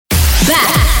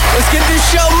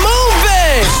your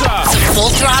moving.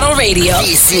 Full Throttle Radio.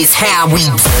 This is how we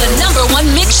do. The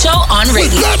 #1 mix show on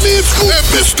radio. Fatman and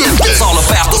Mr. It's all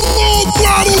about the Full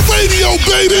Throttle Radio,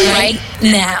 baby. Right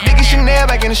now. Nigga Chanel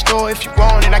back in the store if you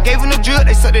want it. I gave him the drip,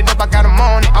 they sucked it up, I got him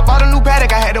on it. I bought a new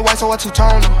Patek, I had the white, so I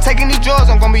two-toned it. Taking these drugs,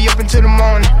 I'm gonna be up until the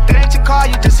morning. That ain't your car,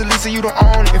 you just a Lisa, you don't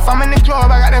own it. If I'm in the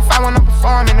club, I got that 5 when I'm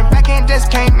performing. The back end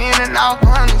just came in and out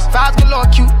honest. Vibes galore,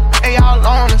 cute, they all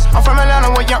on us. I'm from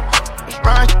Atlanta, where young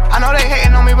run. I know they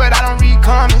hating on me, but I don't read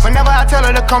comments. Whenever I tell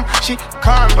her to come, she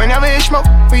come. Whenever it's smoke,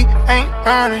 we ain't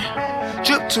running.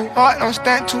 Drip too hard, don't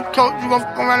stand too close. You gon'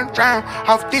 fuck around and drown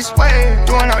off this way.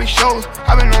 Doing all these shows,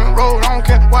 I been on the road. I don't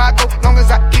care where I go, long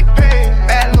as I get paid.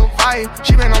 Bad little vibe,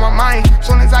 she been on my mind.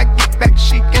 Soon as I get back,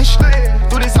 she can slay.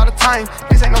 Do this all the time,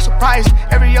 this ain't no surprise.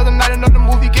 Every other night another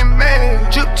movie get made.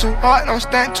 Drip too hard, don't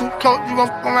stand too close. You gon'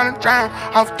 fuck around and drown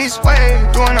off this way.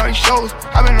 Doing all these shows,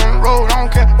 I been on the road. I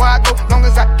don't care where I go, long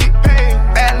as I get paid.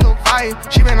 Bad little vibe,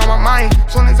 she been on my mind.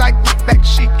 Soon as I get back,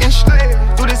 she can slay.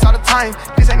 Do this all the time,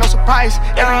 this ain't no surprise.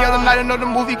 Every other night another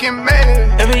movie get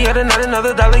made. Every other night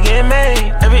another dollar get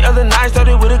made. Every other night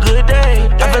started with a good day.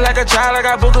 I feel like a child, I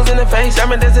got boogers in the face.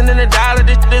 I'm dancing in the dollar,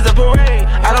 this is a parade.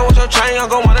 I don't want your train, I'm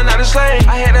gon' want another slave.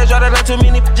 I had that draw that like too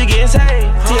many you getting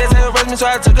saved. TSA arrest me, so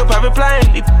I took a private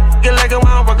plane. Get like it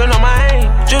while I'm working on my aim.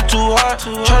 Drip too hard,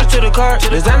 charge to the car.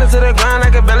 Designer to the ground, I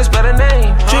can barely spell the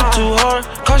name. Drip too hard,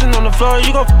 caution on the floor.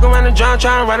 You gon' fuck around and drown,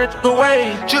 try and ride it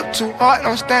away. Drip too hard,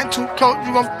 don't stand too close.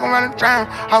 You gon' fuck around and drown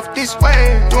off this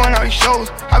way. Doing all these shows,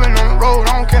 I been on the road.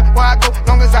 I don't care where I go,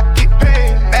 long as I get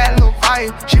paid. Bad little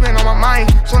vibe, she been on my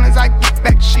mind. Soon as I get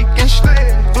back, she can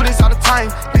slay. Do this all the time,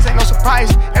 this ain't no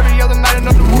surprise. Every other night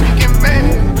another movie get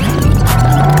made.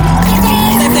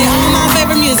 They all my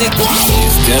favorite music.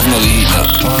 It's definitely heating up.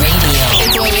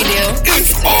 It's what we do.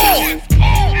 It's on.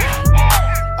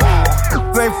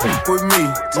 Play with me,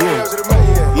 yeah.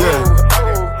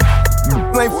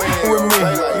 Play with me,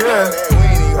 yeah.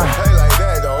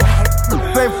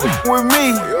 Play with me.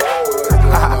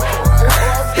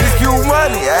 It's cute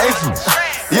money, ain't it?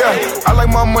 Yeah, I like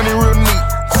my money real neat,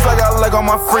 just like I like all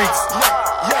my freaks.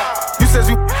 You said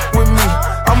you with me,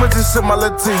 I'ma just sip my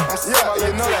little tea.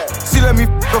 She let me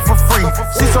up for free,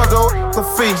 she charged the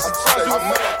fee.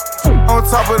 On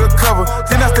top of the cover,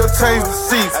 then I still change the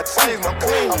seats.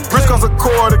 Wrist costs a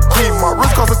quarter key, my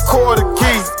wrist costs a quarter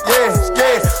key. Yeah,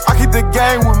 I keep the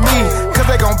game with me, cause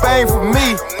they gon' bang for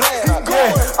me.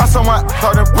 Yeah, I saw my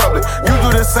thought in public. You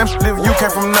do the same shit if you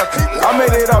came from nothing. I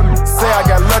made it up, say I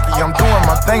got lucky. I'm doing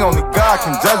my thing, only God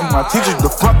can judge me. My teachers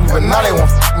defront me, but now they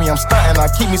won't f me. I'm stunting, I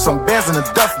keep me some bands in the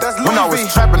duffel. When I was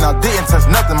trapping, I didn't touch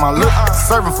nothing. My look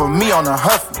serving for me on the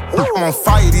huffy. I'm on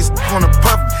fire, these on the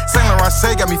puffy. Saint Laurent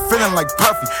Shea got me feeling like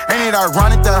Puffy. Ain't it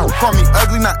ironic that call me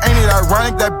ugly? Now ain't it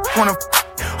ironic that wanna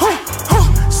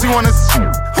she wanna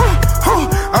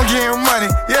I'm getting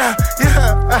money, yeah.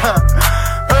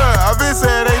 I been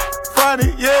saying they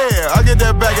funny, yeah. I get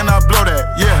that back and I blow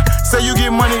that, yeah. Say you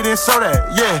get money, then show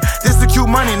that, yeah. This the cute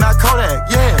money, not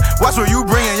Kodak, yeah. Watch where you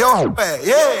bringin' your back,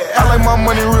 yeah. I like my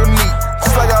money real neat,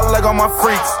 just like I like all my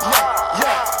freaks.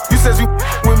 You said you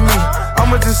with me,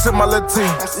 I'ma just sip my little tea.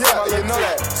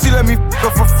 She let me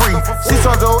up for free, she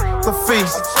charged the fee.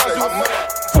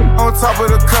 On top of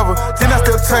the cover, then I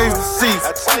still change the seats.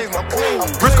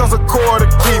 Wrist costs a quarter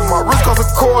key, my wrist costs a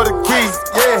quarter key.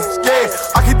 Yeah,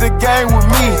 I keep the game with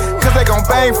me, cause they gon'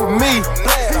 bang for me.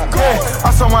 Yeah,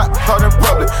 I saw my thought in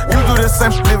public. You do the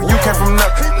same shit if you came from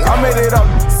nothing. I made it up,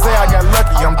 say I got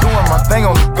lucky. I'm doing my thing,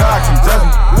 only God can judge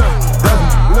me.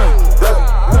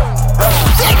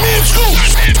 That means who?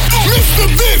 Mr.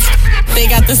 Vince. They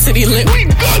got the city lit. We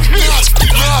got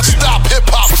non-stop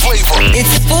hip-hop flavor.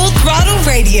 It's Full Throttle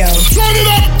Radio. Turn it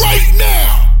up right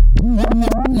now.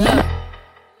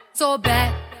 It's all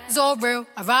bad, it's all real.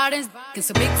 I ride in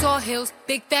some big tall hills,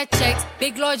 big fat checks,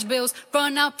 big large bills.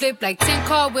 Run out, flip like 10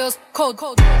 car wheels. Cold.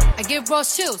 I give raw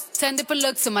chills, 10 different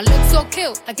looks, and my lips so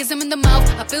kill. I kiss them in the mouth,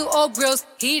 I feel all grills.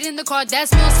 Heat in the car, that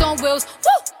smells on wheels.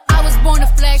 Woo! I was born to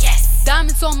flex. Yes.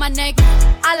 Diamonds on my neck.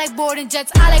 I like boarding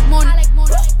jets, I like more.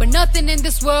 But nothing in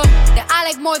this world that I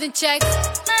like more than checks.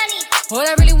 Money. All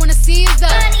I really wanna see is the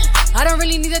money. I don't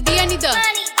really need a D, I need the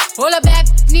money. All I back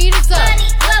need is the money.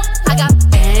 I got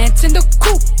bands in the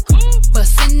coupe,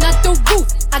 bustin' out the roof.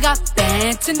 I got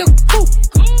bands in the coupe.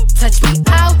 Touch me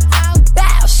out,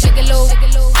 bow, shake a little.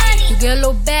 You get a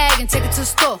little bag and take it to the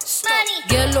store.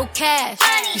 Get a little cash,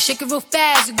 you shake it real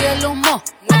fast, you get a little more.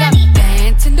 I got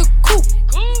bands in the coupe,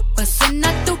 bustin'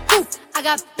 out the roof. I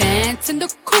got bands in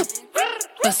the coupe,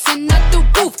 bustin' out the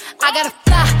roof. I gotta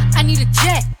fly, I need a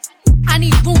jet. I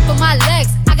need room for my legs.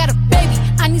 I got a baby,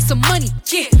 I need some money,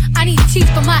 yeah. I need teeth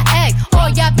for my egg. Oh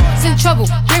y'all boys in trouble.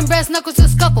 Bring brass knuckles to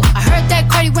scuffle. I heard that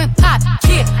Cardi went pop.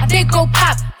 Yeah, I did go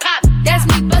pop. Pop. That's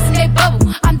me busting that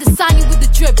bubble. I'm the Sonny with the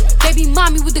drip. Baby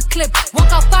mommy with the clip.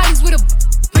 Walk out bodies with a.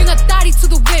 Bring a thotty to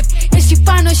the whip. And she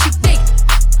fine or she thick.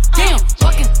 Damn,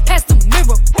 walking past the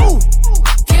mirror. Ooh,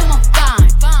 damn, I'm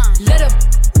fine. Let her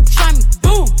try me.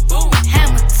 Boom, boom.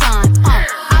 Hammer time.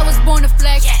 I was born to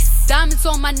flex. Yes. Diamonds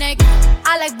on my neck.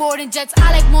 I like boarding jets.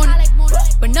 I like more.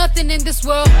 But nothing in this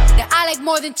world that I like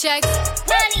more than checks.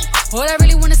 Money. All I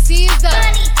really wanna see is the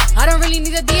money. I don't really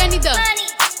need a D, I need the money.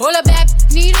 All a bad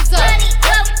need is the money.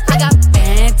 I got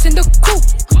bands in the coop,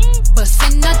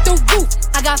 bustin' out the roof.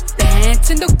 I got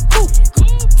bands in the coop,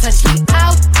 touch me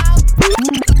out.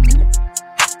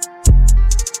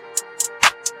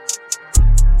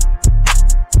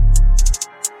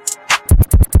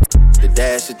 The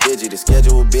dash is digi, the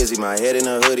schedule busy. My head in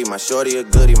a hoodie, my shorty a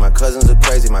goodie. My cousins are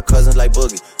crazy, my cousins like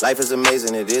boogie. Life is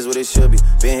amazing, it is what it should be.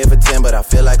 Been here for 10, but I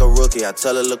feel like a rookie. I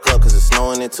tell her look up, cause it's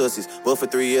snowing in Tootsies. Booked for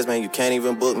 3 years, man, you can't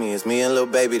even book me. It's me and Lil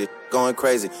Baby, the going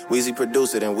crazy. Weezy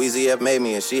produced it, and Weezy F made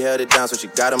me. And she held it down, so she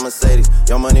got a Mercedes.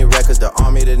 Young Money Records, the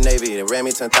Army, the Navy. They ran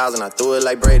me 10,000, I threw it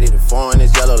like Brady. The foreign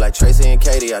is yellow like Tracy and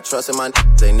Katie. I trust in my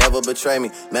they never betray me.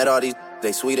 Met all these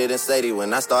they sweeter than Sadie.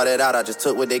 When I started out, I just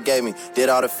took what they gave me. Did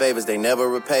all the favors, they never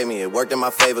repay me. It worked in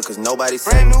my favor, cause nobody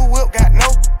said brand new whip, got no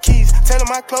keys. Tell them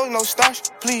my clothes, no starch,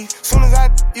 please. Soon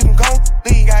as you can go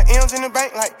leave. Got M's in the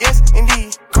bank, like yes,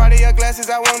 indeed. Cartier glasses,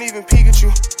 I won't even peek at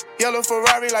you. Yellow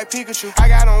Ferrari like Pikachu. I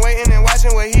got him waiting and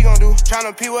watching what he gon' do.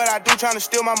 Tryna pee what I do, tryna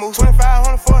steal my moves.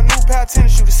 2,500 for a new pair of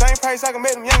tennis shoes. The same price I can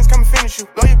make them youngins come and finish you.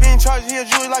 Lawyer being charged here,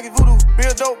 jewelry like a voodoo.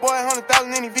 Real dope boy,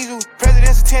 100,000 in the Vizu.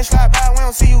 President's attention, slide by, we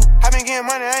don't see you. I been getting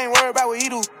money, I ain't worried about what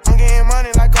he do. I'm getting money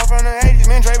like I'm from the 80s.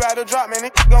 Man, Dre about to drop, man, they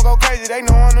gon' go crazy. They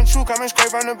know I'm the truth, coming straight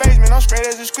from the basement. I'm straight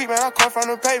as a street, man, I come from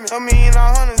the pavement. A million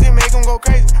all hundreds, it make them go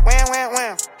crazy. Wham, wham,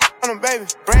 wham. On them, baby.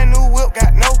 Brand new whip,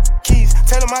 got no keys.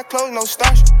 Tell them my clothes, no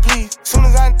starch, please. Soon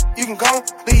as you can go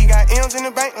leave. Got M's in the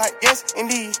bank, like yes,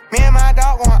 indeed. Me and my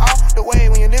dog going off the way.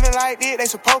 When you're living like this, they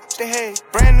supposed to hate.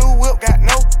 Brand new whip, got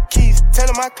no keys. Tell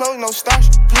them my clothes, no starch,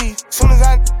 please. Soon as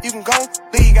you can go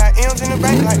leave. Got M's in the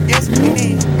bank, like yes,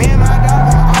 indeed. Me and my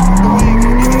dog going off the way. When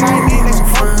you're living like this, they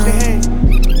supposed to hate.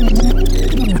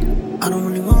 I don't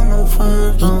really want no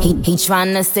fun. He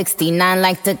tryna 69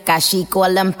 like Takashi.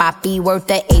 Call him Papi, worth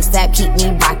the ASAP, keep me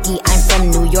rocky. I'm from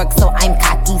New York, so I'm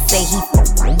cocky. Say he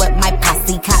with my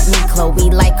posse, caught me Chloe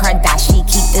like Kardashian.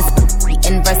 Keep this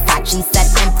in Versace, said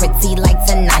I'm pretty like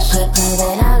Tanashi. Put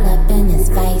it all up in his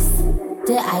face.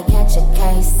 Did I catch a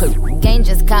case? Gang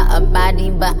just caught a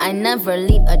body, but I never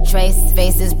leave a trace.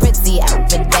 Face is pretty out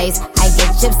for days. I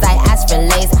get chips, I ask for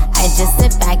lace. I just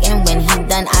sit back and when he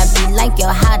done, I be like, yo,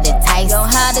 how to taste? Yo,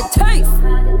 how to taste?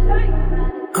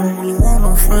 I don't really want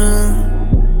no friend.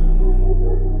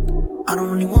 I don't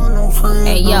really want no friend.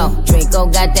 Hey yo, Draco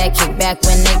got that kickback.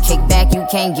 When they kick back, you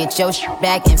can't get your shit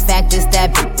back. In fact, it's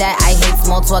that big that I hate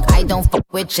small talk. I don't fuck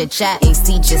with your chat.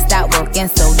 AC just stopped working,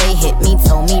 so they hit me.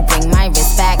 Told me bring my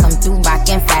wrist back. Come through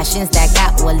rockin' fashions that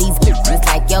got all these bitches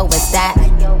like yo, what's that? I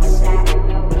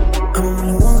don't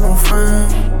really want no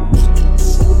friend.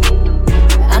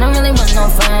 I don't really want no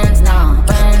friends, no.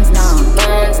 Friends, no.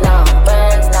 Friends, no.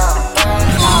 Friends, no.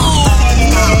 Friends, no.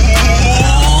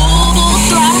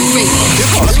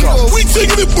 We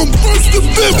taking it from first to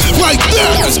fifth like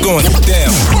that. It's going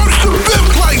down. First to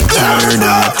fifth like that. Turn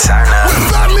up, turn up. With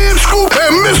Fatman Scoop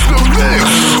and Mr. Mix.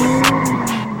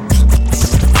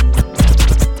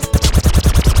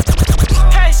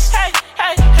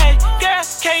 Hey, girl,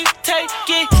 can't take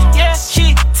it. Yeah,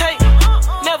 she take.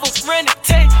 Never run it,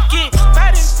 take it.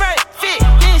 Body right, fit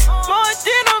this. More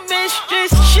than a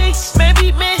mistress. She may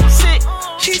be missing.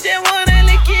 She just wanna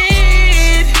lick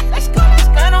it. Let's go.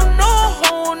 I don't know her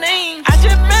whole name. I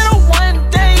just met her one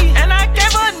day, and I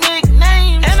gave her a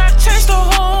nickname, and I changed the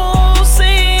whole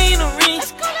scenery.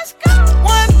 Let's go.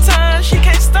 One time she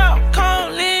can't stop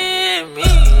calling me.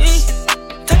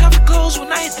 Take off your clothes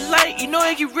when I hit the light. You know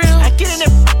it get real. I get in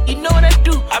there, you know what I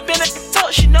do. I been at the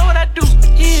top, she know what I do.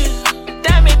 Yeah,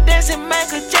 diamond dancing,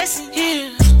 Michael Jackson. Yeah,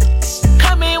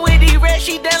 come in with the red,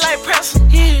 she dance like Preston.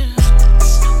 Yeah,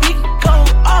 we can go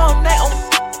all night on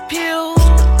pills.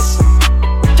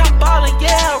 Ballin',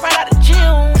 yeah, right out the gym.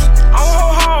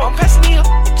 I'm passing you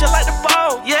just like the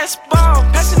ball. Yes, ball.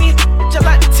 Passing you just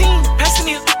like the team. Passing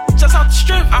you just off the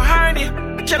strip. I'm hiring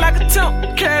it just like a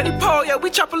temp. Carry the pole, yeah,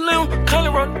 we chop a limb.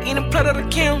 Color road, in the blood of the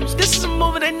Kims. This is a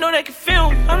movie they know they can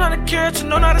film. I'm not a character,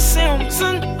 no, not a sim.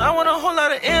 Son, I want a whole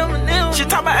lot of M&M. She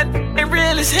talk about it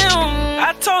real as him.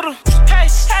 I told her, hey,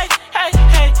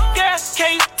 girl,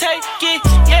 can't take it.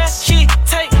 Yeah, she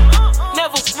take.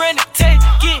 Never run it, take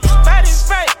it. Body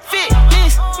right, fit this.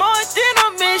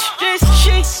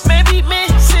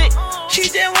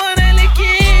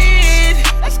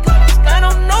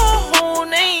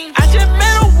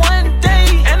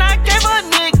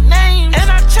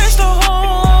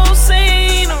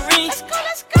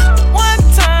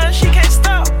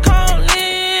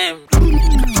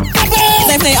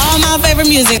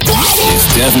 music.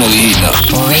 It's definitely heating up.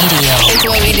 Radio. It's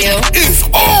what we do. It's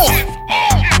on.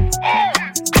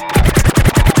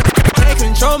 Can't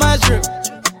control my drip.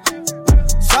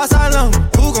 Sauce all on.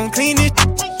 Who gon' clean it?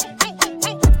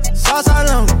 Sauce all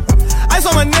on. Ice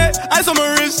on my neck, ice on my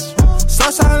wrist.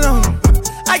 Sauce all on.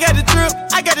 I got the drip,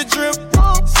 I got the drip.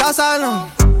 Sauce all on.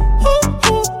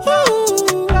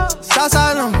 Sauce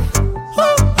all on.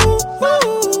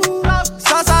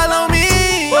 Sauce all on me.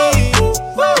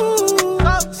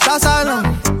 Sauce all on.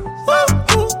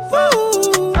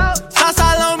 Sauce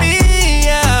all on me,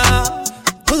 yeah.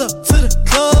 Pull up to the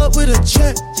club with a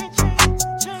check.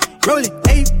 Rolling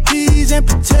APs and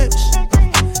protection.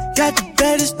 Got the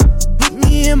baddest with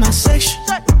me in my section.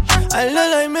 I look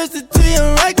like Mr. T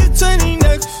and like a 20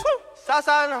 necklace.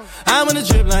 I'm on a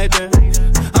drip like that.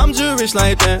 I'm Jewish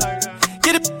like that.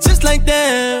 Get it just like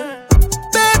that.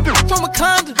 Bad bitch from a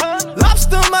condo.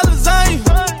 Lobster my lasagna.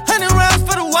 100 rounds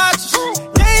for the watches.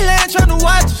 Gayland tryna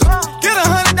watch us. Get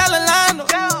 $100 lino.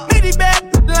 Bitty bad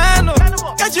lino.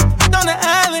 Got you on the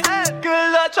island.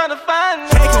 Good luck tryna find me.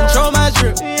 Can't control my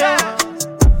drip.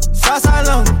 Sauce all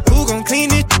on. Who gon'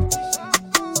 clean it?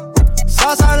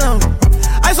 Sauce all on.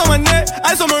 Ice on my neck,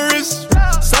 ice on my wrist.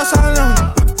 Sauce all on.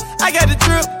 I got the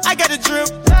drip, I got the drip.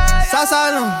 Sauce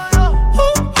all on.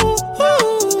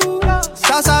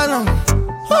 Sauce all on.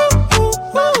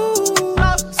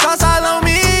 Sauce all on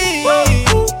me.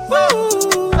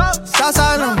 Sauce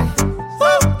all on.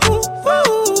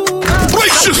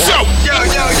 Brace yourself. Yo.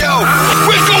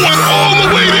 We're going all the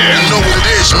way there. You know what it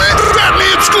is, man.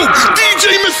 Fatman Scoop,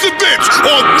 DJ Mr. Vince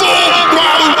on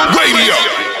Throttle Radio.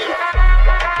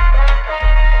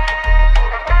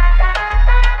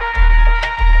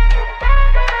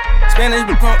 Spanish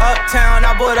from uptown,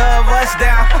 I put a bus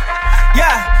down.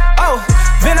 Yeah, oh,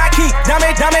 then I keep dame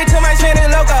to my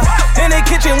Spanish loca. In the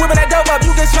kitchen, whipping that dope up,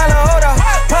 you can smell the odor.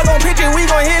 Plug on picture, we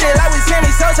gon' hit it like we Sammy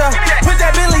Sosa. Put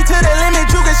that Bentley to the limit,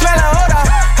 you can smell the odor.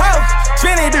 Oh,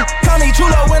 Spanish call me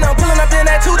chulo when I'm pulling up in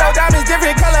that two-door. Diamonds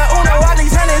different color, uno. All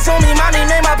these hundreds on me, mommy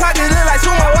made my pockets look like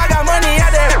sumo. I got money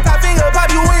out there, top finger pop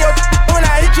you in your when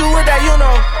I hit you with that, you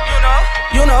know.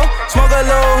 Smoke a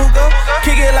little hookah,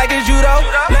 kick it like it's judo.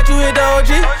 Let you hit the OG,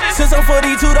 since I'm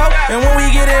 42 though. And when we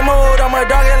get in mode, I'ma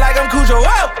dog it like I'm Cujo.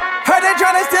 Whoa! Heard they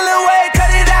tryna steal it away, cut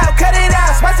it out.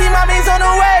 Spicy mommy's on the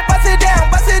way, bust it down.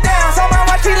 So my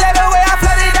watch, she let away, I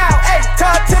flood it out. Hey,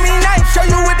 talk to me nice, show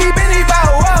you what these bitches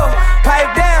bout. Whoa,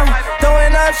 pipe down,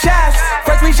 throwing up shots.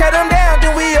 First we shut them down,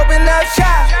 then we open up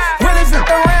shop. Really flip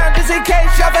around, just in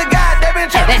case y'all forgot. They been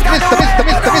trying to stop the way.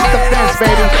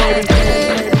 Baby.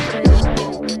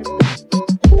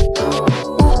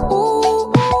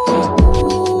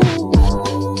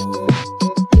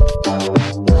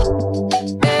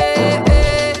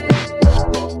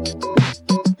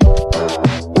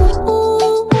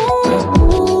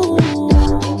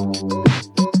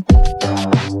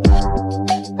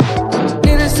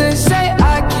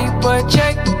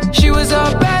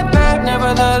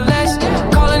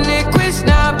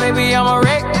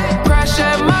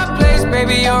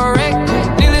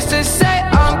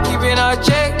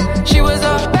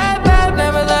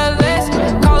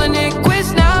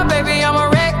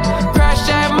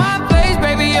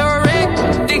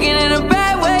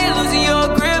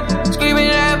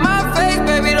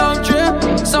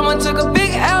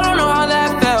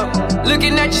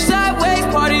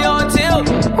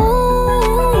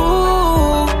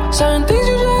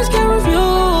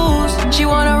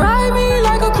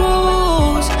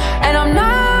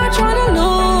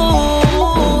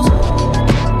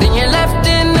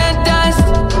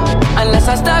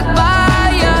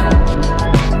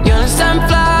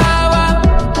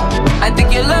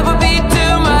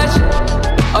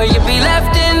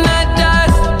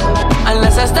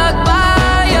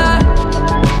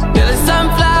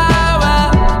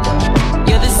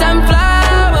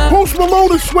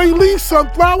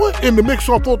 Sunflower in the mix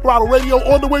on Full Throttle Radio.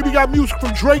 On the way, we got music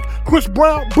from Drake, Chris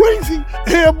Brown, Breezy,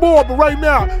 and more. But right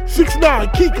now,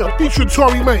 6ix9ine, Kika, featuring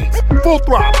Tory Lanez. Full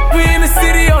Throttle. We in the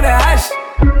city on the hush,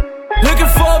 looking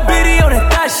for a biddy on the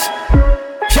dash.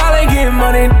 Y'all ain't getting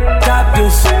money, top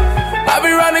this. I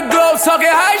be round the globe talking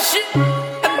high shit.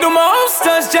 I do my own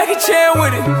stunts, Jackie Chan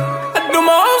with it. I do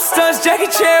my own stunts,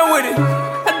 Jackie Chan with it.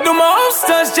 I do my own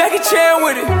stunts, Jackie Chan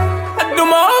with it. I do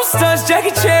my own stunts,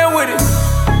 Jackie Chan with it.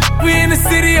 We in the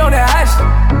city on the hush,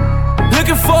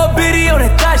 looking for a biddy on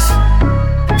the dash.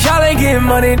 Y'all ain't getting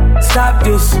money, stop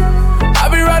this. I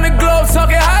be round the globe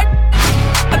talking high.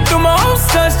 I do my own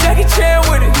stunts, Jackie Chan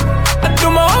with it. I do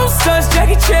my own stunts,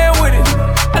 Jackie Chan with it.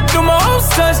 I do my own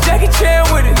stunts, Jackie Chan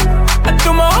with it. I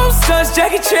do my own stunts,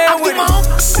 Jackie Chan with it.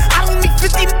 I don't need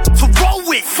 50 to roll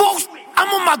with. Folks, I'm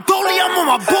on my my dolly, I'm on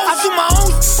my boat. I do my own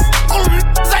shit. All them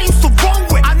niggas I used to roll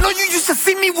with. I know you used to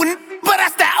see me with but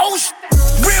that's that old shit.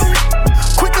 Real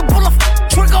quick to pull a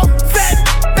trigger. Fat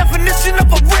definition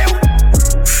of a real.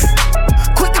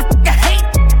 Quick to hate.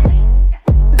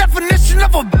 Definition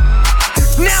of a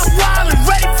now wild and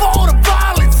ready for all the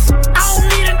violence. I don't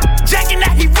need a jacking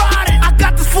that he riding. I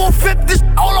got this 450, this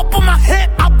all up on my hip.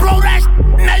 I blow that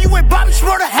shit. Now you ain't Bobby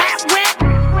Schmurder hat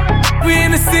wet. We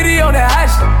in the city on that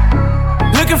hot shit.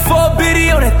 Looking for a biddy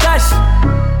on that thot shit.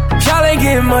 Y'all ain't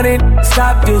getting money,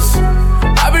 stop this.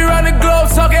 I be round the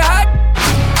globe talking hot.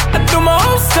 I do my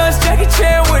own stunts, Jackie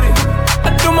Chan with it.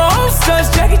 I do my own stunts,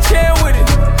 Jackie Chan with it.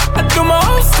 I do my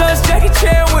own stunts, Jackie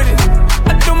Chan with it.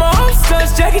 I do my own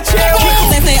stunts, Jackie Chan with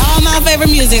it. They play all my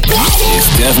favorite music. It's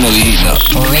definitely heating up.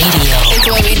 Radio. It's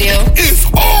what we do. It's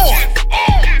on.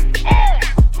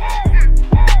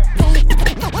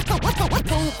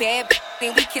 Bad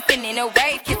then we kissing in a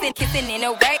wave, kissing in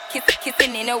a wave,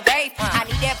 kissing in a wave. I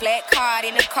need that black card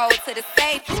in the code to the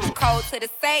safe, code to the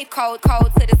safe, code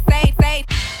to the safe.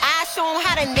 I show 'em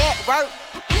how to network.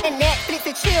 And Netflix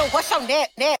and chill. What's your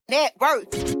net worth?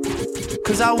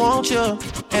 Cause I want you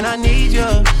and I need you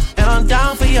and I'm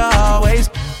down for you always.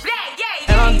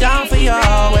 And I'm down for you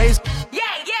always.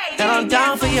 And I'm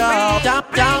down for you, down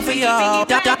for you,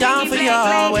 down for you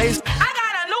always.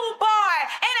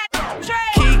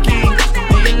 Kiki,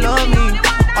 do you love me?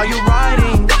 Are you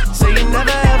riding? Say you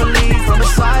never ever leave from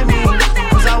beside me.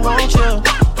 Cause I want you,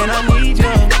 and I need you,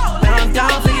 and I'm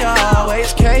down for you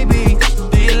always. KB,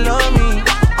 do you love me?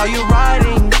 Are you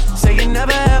riding? Say you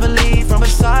never ever leave from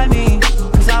beside me.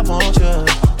 Cause I want you,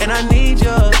 and I need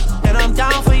you, and I'm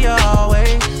down for you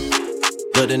always.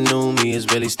 But the new me is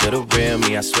really still the real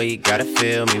me. I swear you gotta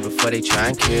feel me before they try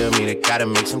and kill me. They gotta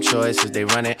make some choices, they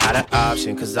running out of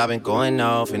option. Cause I've been going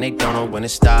off and they don't know when to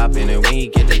stop. And when you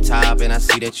get to the top and I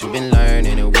see that you've been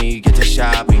learning. And when you get to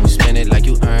shopping, you spend it like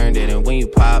you earned it. And when you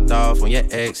popped off on your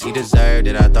ex, he deserved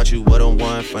it. I thought you would've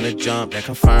won from the jump, that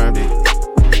confirmed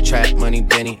it. Trap money,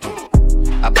 Benny.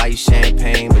 I buy you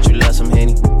champagne, but you love some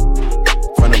Henny.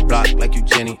 From the block like you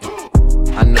Jenny.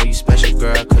 I know you special,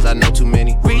 girl, cause I know too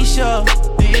many. Risha,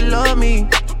 do you love me?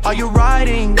 Are you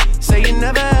riding? Say you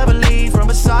never ever leave from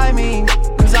beside me.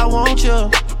 Cause I want you,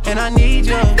 and I need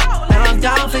you, and I'm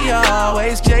down for you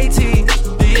always. JT,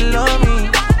 do you love me?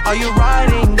 Are you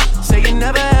riding? Say you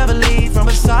never ever leave from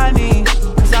beside me.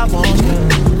 Cause I want you,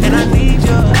 and I need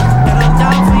you, and I'm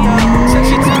down for you. Said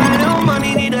she tired of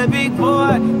money, need a big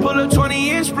boy. Pull up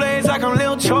 20-inch blades like I'm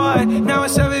Lil Troy. Now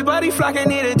it's everybody flocking,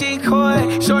 need a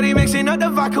decoy. Shorty mixing up the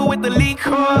vodka with the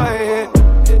liquor.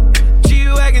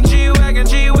 G-Wagon, G-Wagon,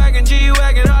 G-Wagon,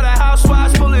 G-Wagon. All the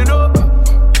housewives pulling up.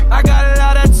 I got a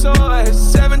lot of toys.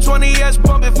 720S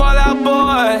pumping Fallout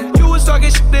Boy. You was talking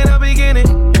shit in the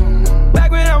beginning.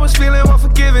 Back when I was feeling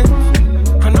unforgiving.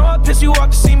 I know I pissed you off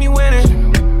to see me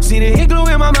winning. See the hit glue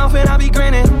in my mouth and I be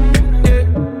grinning. Yeah.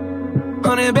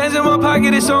 100 bands in my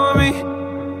pocket, it's on me.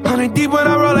 100 deep when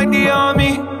I roll like the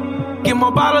army. Get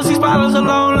more bottles, these bottles are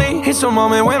lonely. It's a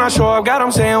moment when I show up, God,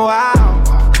 I'm saying wow.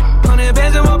 100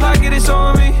 bands in my pocket, it's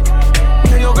on me.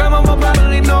 And your grandma will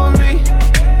probably know me.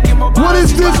 What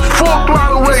is this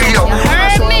Throttle Radio?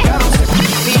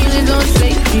 Feelings on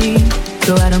safety,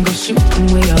 so I don't go shooting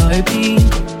where your heart be.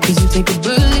 Cause you take a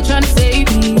bullet trying to save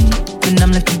me, and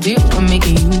I'm left to deal with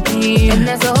making you feel. And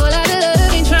that's a whole lot of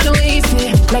love, ain't trying to waste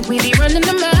it. Like we be running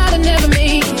them out and never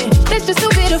make it. That's just so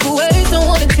bitter for words, don't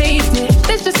wanna taste it.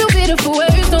 That's just so bitter for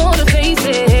words, don't wanna face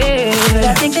it.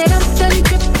 I think that I'm done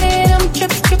tripping, I'm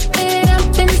tripping,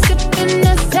 I've been sipping,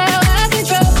 that's how I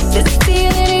control this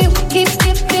feeling. You keep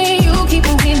skipping, you keep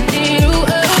moving through.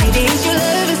 Maybe it's your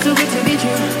love, it's too good to be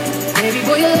true. Baby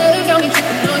boy, your love got me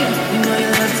tripping on you. You know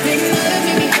your love is big enough,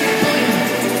 make me tripping on you.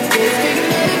 It's big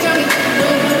enough, got me tripping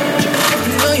on you.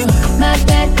 Tripping on you. My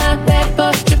bad,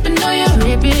 boss, tripping on you,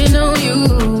 ripping on you.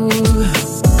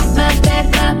 My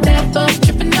bad, boss,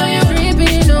 tripping on you,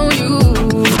 ripping on you.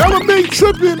 LMA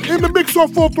tripping in the mix on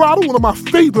Full Throttle, one of my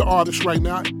favorite artists right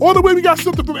now. On the way, we got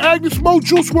something from Agnes, Mo,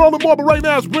 Juice WRLD, and more, but right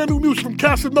now it's brand new music from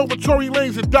Casanova, Tory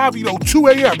Lanez, and Davido, 2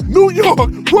 a.m. New York,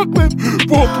 Brooklyn,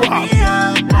 Full Throttle.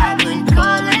 I've been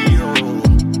calling you.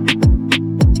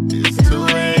 It's 2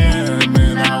 a.m.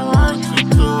 and I want you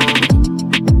to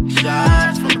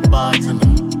shots from the bartender.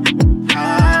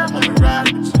 I wanna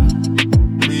ride with you.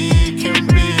 We can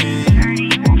be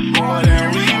more than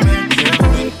we meant to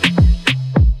be.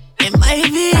 It might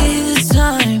be this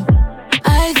time.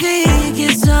 I think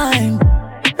it's time.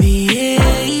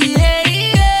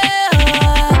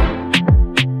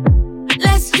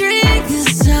 Let's drink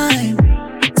this time.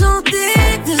 Don't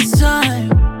think this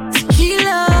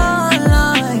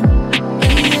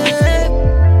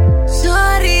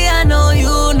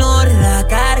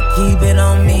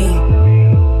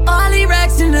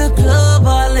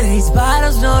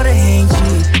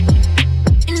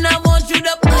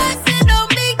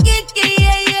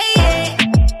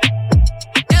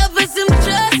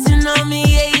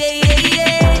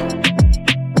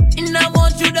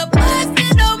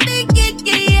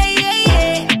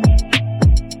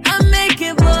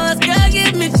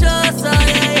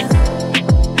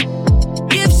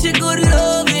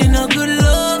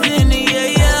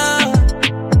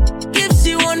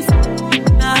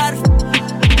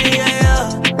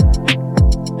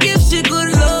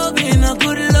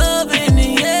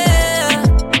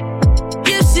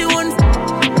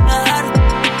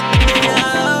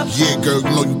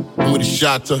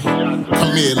Shata.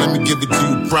 Come here, let me give it to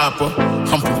you proper.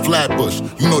 I'm from Flatbush,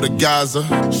 you know the Gaza.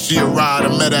 She a ride,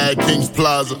 I met her at King's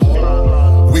Plaza.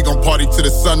 We gon' party till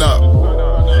the sun up.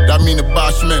 That mean the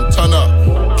Bosch men turn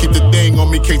up. Keep the thing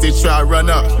on me in case they try to run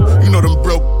up. You know them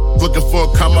broke looking for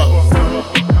a come up.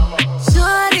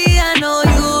 Shorty, I know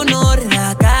you know that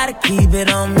I gotta keep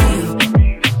it on me.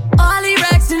 All the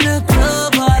racks in the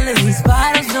club, all of these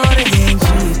bottles know they ain't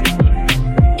cheap.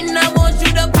 And I want you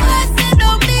to bust it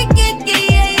on me,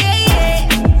 yeah.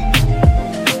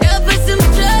 Put some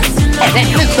trust in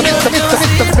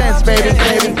Mr. Vince, baby.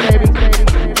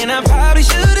 And I probably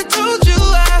should've told you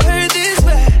I heard this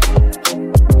bad.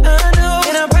 I know.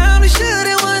 And I probably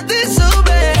shouldn't want this so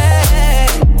bad.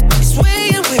 It's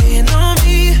weighing on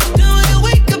me. Don't wanna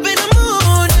wake up in the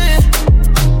morning.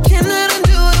 Can't let them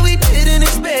do what we did in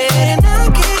this bed. And I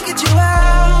can't get you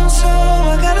out, so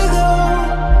I gotta go.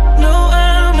 No,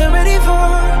 I'm not ready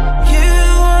for you.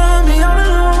 Want me all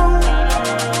alone.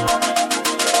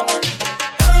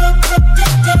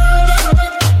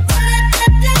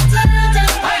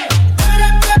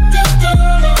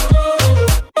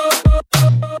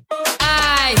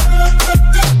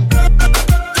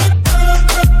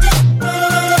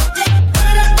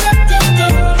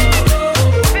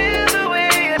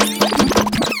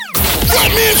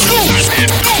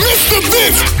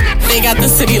 They got the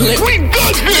city lit. We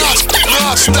good here.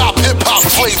 Non-stop hip-hop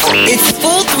flavor. It's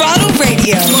Full Throttle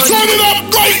Radio. Turn it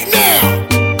up right now.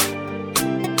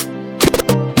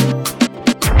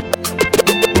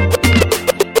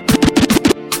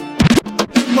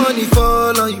 Money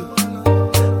fall on you,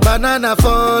 banana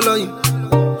fall on you,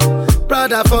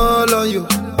 Prada fall on you,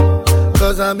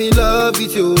 cause I'm in love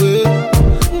with you.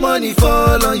 Money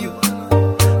fall on you,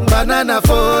 banana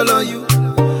fall on you,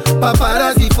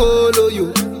 paparazzi follow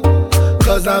you,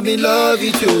 cause I'm in love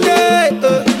with you.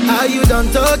 Are you done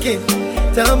talking?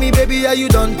 Tell me, baby, are you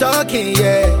done talking?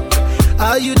 Yeah.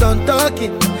 Are you done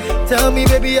talking? Tell me,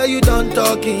 baby, are you done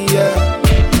talking? Yeah.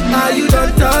 Are you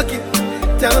done talking?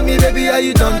 Tell me, baby, are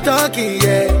you done talking?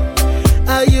 Yeah.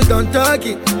 Are you done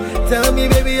talking? Tell me,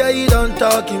 baby, are you done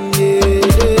talking? Yeah.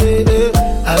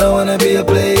 I don't wanna be a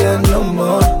player no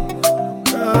more.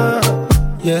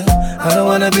 Yeah. I don't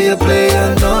wanna be a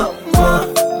player no more.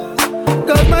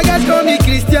 Cause my guys call me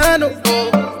Cristiano,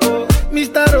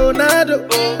 Mr. Ronaldo,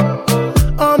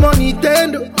 I'm on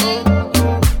Nintendo.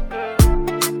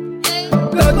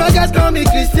 Cause my guys call me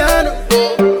Cristiano,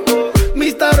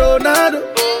 Mr. Ronaldo,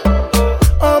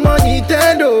 I'm on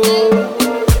Nintendo.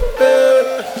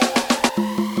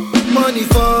 Money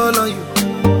fall on you,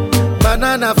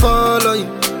 banana fall on you,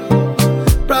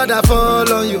 Prada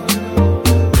fall on you,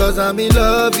 cause I'm in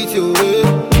love with you.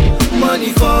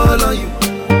 Money fall on you,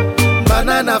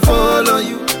 banana fall on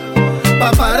you,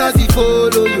 paparazzi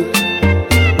follow you,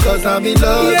 cause I'm in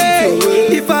love with you.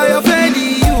 If I offend you,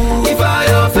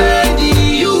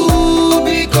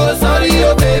 because sorry,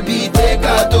 oh baby, take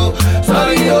out.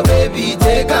 Sorry, oh baby,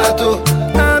 take out.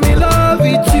 I'm in love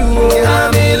with you.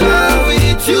 I'm in love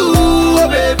with you, oh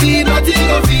baby.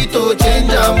 Nothing of it to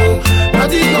change, amo.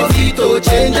 Nothing of it to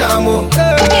change, amo.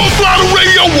 Full Throttle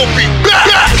Radio will be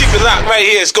back. Keep it locked right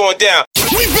here. It's going down.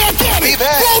 We back at it.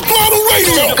 Full Throttle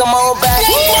Radio. Come on back.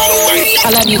 Full Throttle Radio.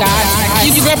 I love you guys.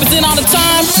 You represent all the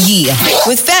time. Yeah.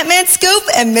 With Fatman Scoop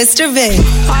and Mr. Vince.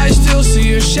 I still see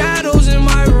your shadows in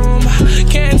my room.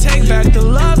 Can't take back the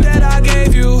love that I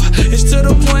gave you. It's to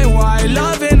the point where I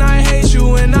love and I hate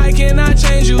you, and I cannot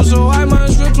change you, so I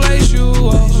must replace you.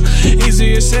 Oh,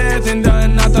 easier said than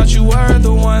done. I thought you were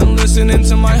the one listening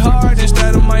to my heart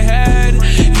instead of my head.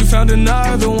 You found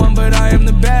another one, but I am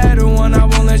the better one. I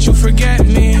won't let you forget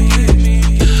me.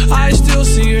 I still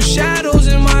see your shadows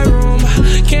in my room.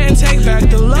 Can't take back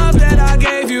the love that I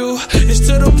gave you. It's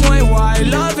to the point where I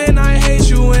love and I hate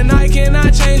you, and I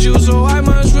cannot change you, so I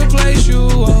must replace you.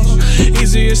 Oh,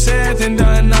 easier said than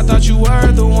done. I thought you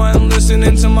were the one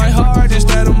listening to my heart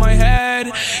instead of my head.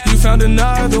 You found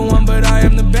another one, but I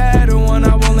am the better one.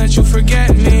 I won't let you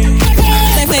forget me.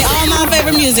 They play all my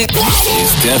favorite music.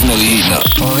 It's definitely eating up.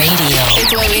 Radio.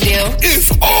 It's what we do.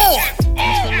 It's on.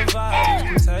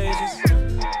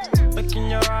 Look in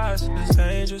your eyes, it's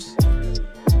dangerous.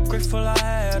 Grateful I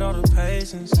had all the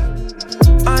patience.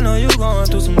 I know you going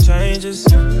through some changes.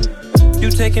 You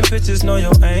taking pictures, know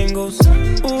your angles.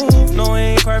 Ooh, no, we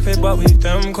ain't perfect, but we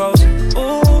them close.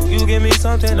 Ooh, you give me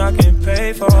something I can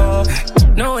pay for.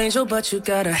 No angel, but you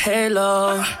got a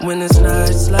halo. When it's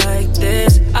nights like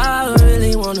this, I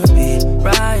really wanna be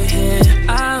right here.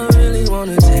 I really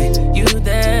wanna take you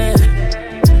there.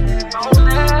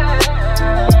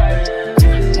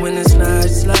 When it's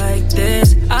nights like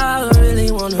this, I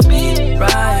really wanna be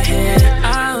right here.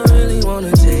 I really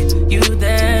wanna take you there.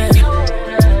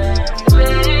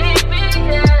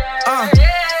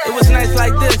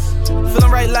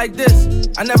 like this.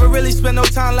 I never really spent no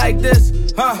time like this,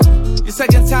 huh? Your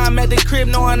second time at the crib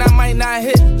knowing I might not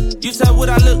hit. You said what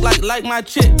I look like my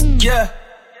chick, yeah.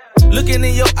 Looking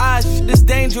in your eyes, this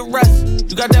dangerous.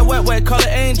 You got that wet, call it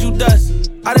angel dust.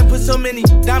 I done put so many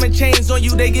diamond chains on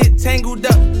you, they get tangled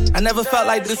up. I never felt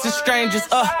like this is strangers,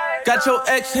 Got your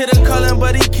ex hit a calling,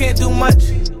 but he can't do much.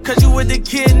 Cause you with the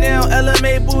kid now,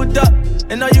 LMA booed up.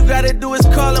 And all you gotta do is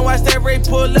call and watch that Ray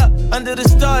pull up. Under the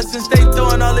stars since they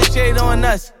throwing all the shade on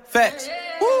us. Facts.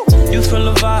 You feel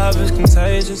the vibe is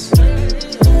contagious.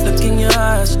 Look in your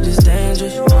eyes, it's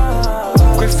dangerous.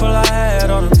 Grateful I had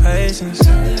all the patience.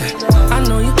 I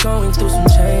know you're going through some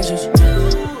changes.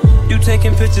 You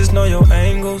taking pictures, know your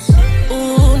angles.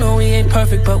 Ooh, no, we ain't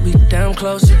perfect, but we damn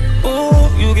close. Ooh,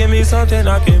 you give me something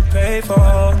I can pay for.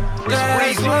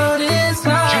 That's what it's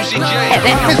like. Juicy J.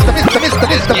 Mr.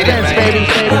 Vince, baby.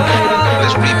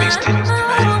 Let's remix this,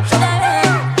 man.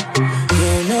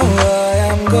 You know why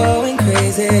I'm going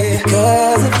crazy.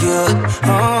 Because of you,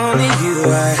 only you.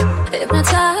 I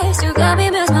hypnotized, you got me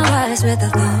mesmerized with the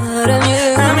thought of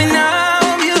you. I mean,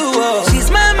 I'm you. She's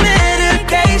my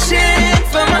medication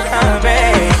for my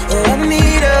heartbreak. Oh, I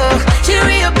need her. She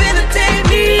rehabilitate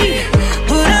me,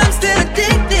 but I'm still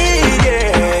addicted,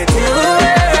 yeah, to her.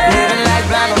 Living like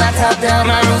blind on my top down,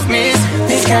 my roof miss.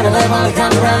 This kind of love only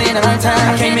comes around in a lifetime.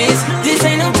 I can't miss. This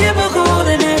ain't no typical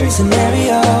ordinary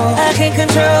scenario. I can't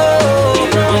control. You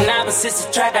know, when I was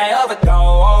sister track, I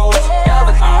overdose.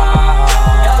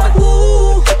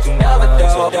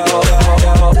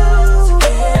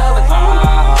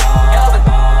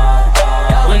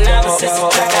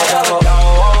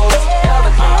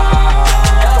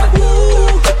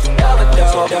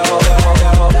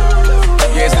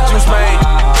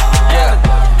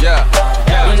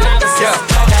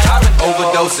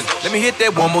 Let me hit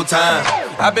that one more time.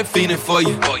 I've been feeling for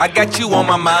you. I got you on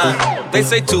my mind. They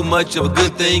say too much of a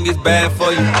good thing is bad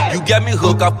for you. You got me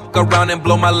hooked, I'll fuck around and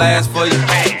blow my last for you.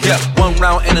 Yeah, one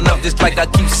round ain't enough, just like I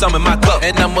keep some in my cup.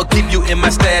 And I'ma keep you in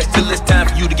my stash till it's time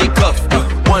for you to get cuffed.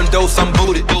 One dose, I'm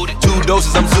booted. 2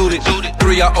 doses, I'm zooted.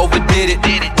 3, I overdid it.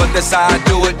 But that's how I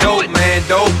do it. Dope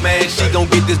man, she gon'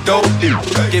 get this dope.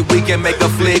 We can make a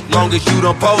flick, long as you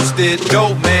don't post it.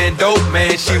 Dope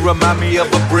man, she remind me of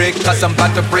a brick. Cause I'm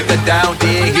about to break her down,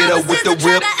 then hit her with the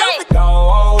whip.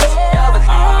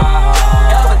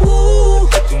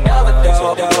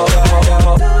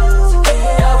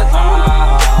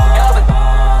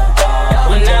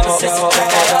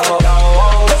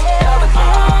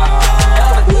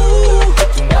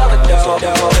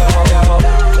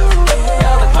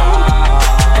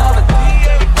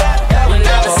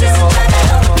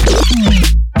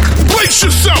 Brace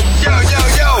yourself! Yo!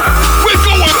 We're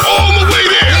going all the way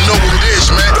there! You know what it is,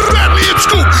 man. Fatman and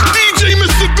Scoop, DJ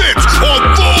Mr. Vince on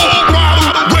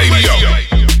Throttle Radio.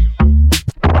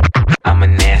 I'm a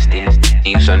nasty,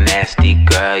 you so nasty,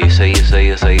 girl. You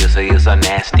so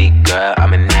nasty, girl.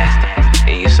 I'm a nasty,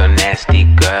 and you so nasty,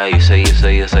 girl. You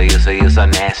so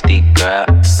nasty, girl.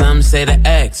 Some say the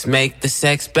X make the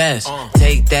sex best.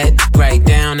 Take that right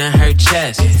down in her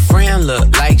chest. Friend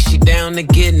look like she down to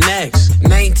get next.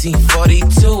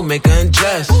 1942, make her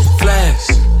undress. Flex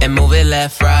and move it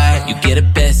left, right. You get a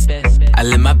best. I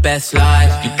live my best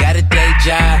life. You got a day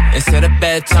job instead of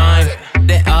bedtime.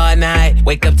 Then all night,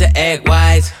 wake up to egg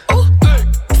whites. Ooh.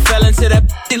 Fell into that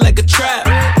like a trap.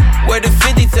 Where the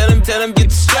 50, tell him get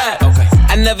the strap. Okay.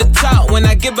 I never talk when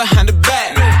I get behind the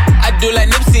back. I do like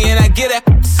Nipsey and I get a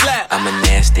slap. I'm a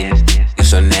nasty, you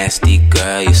so nasty,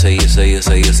 girl. You so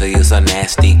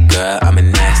nasty, girl. I'm a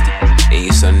nasty, and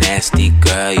you so nasty,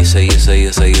 girl. You so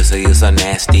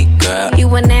nasty, girl.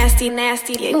 You a nasty, you a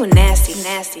nasty.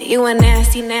 You a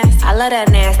nasty. I love that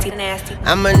nasty.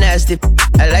 I'm a nasty,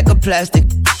 I like a plastic.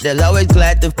 They'll always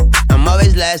glad to, I'm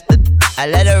always last. I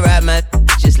let her ride my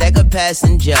just like a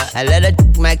passenger. I let her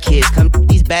my kids, come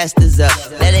these bastards up.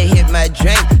 Let her hit my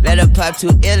drink, let her pop 2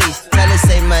 illies. Tell her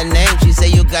say my name, she say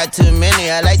you got too many.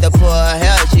 I like to pour her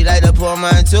hair, she like to pour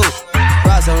mine too.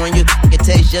 Cross her when you it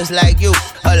tastes just like you.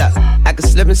 Hold up, I can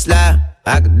slip and slide,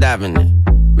 I can dive in it.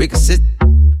 We can sit,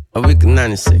 or we can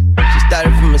 96. She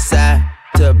started from the side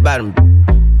to the bottom.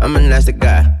 I'm a nasty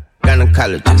guy.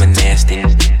 Gynecologist. I'm a nasty,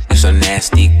 you so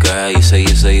nasty, girl. You so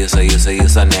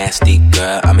nasty,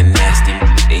 girl. I'm a nasty,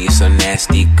 and you so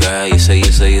nasty, girl. You so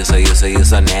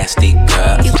nasty,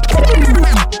 girl.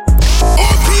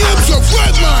 RPMs of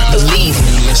Fatman. Believe me,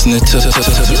 listening to.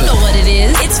 You know what it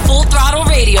is. It's Full Throttle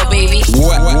Radio, baby.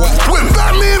 What? With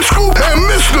Fatman, Scoop, and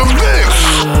Mr. Vince.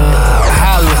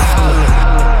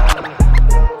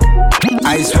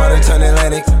 Ice water turn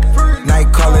Atlantic.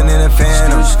 Night calling in a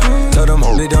phantom. Told them,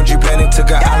 holy, don't you panic. Took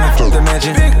an island from the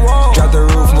mansion. Drop the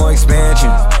roof, more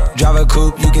expansion.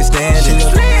 coupe, you can stand it.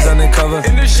 She's undercover.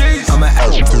 I'm an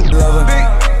absolute lover.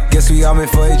 Guess we all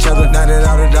meant for each other. Now that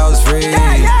all the dogs free,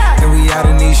 and we out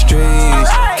in these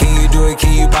streets. Can you do it?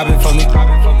 Can you pop it for me?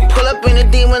 Pull up in a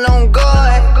demon on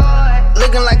guard,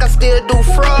 looking like I still do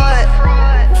fraud.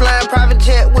 Flying private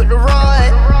jet with the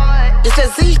rod. This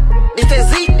that Z, this that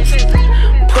Z.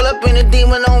 Pull up in a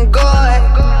demon on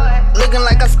guard, looking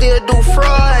like I still do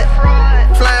fraud.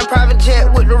 Flying private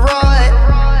jet with the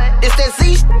rod. This that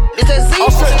Z, this that Z.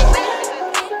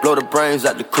 Blow the brains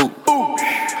out the coop.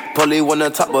 Polly one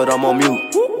on top, but I'm on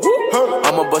mute.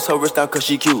 I'ma bust her wrist down cause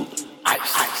she cute.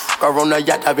 Car on the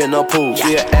yacht, I've been a pool.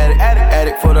 She an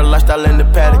addict for the lifestyle in the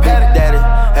paddock. Daddy,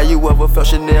 have you ever felt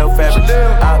Chanel fabric?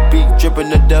 I be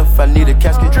dripping to death, I need a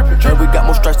casket. And we got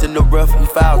more strikes in the rough, he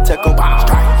foul tech em.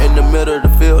 In the middle of the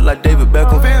field like David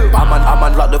Beckham. I'm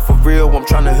unlocked up for real, I'm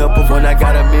tryna help him. When I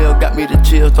got a meal, got me the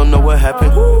chills, don't know what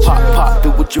happened. Pop,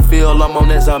 do what you feel, I'm on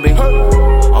that zombie.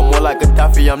 I'm more like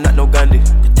Gaddafi, I'm not no Gandhi.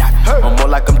 I'm more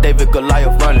like I'm David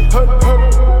Goliath running.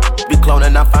 Be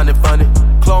cloning, I find it funny.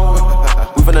 Clone.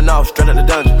 We finna know, straight out the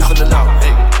dungeon. Listen now,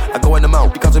 hey. I go in the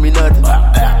mouth, it costing me nothing.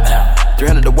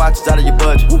 300 the watch is out of your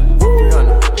budget.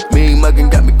 300. Mean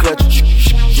muggin' got me clutching.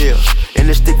 Yeah, and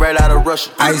this stick right out of Russia.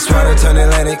 Ice water turn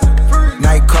Atlantic.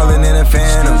 Night calling in a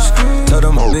phantom. Told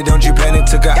them, holy, don't you panic.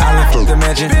 Took an island from the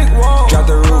mansion. Drop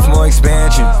the roof, more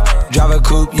expansion. Drive a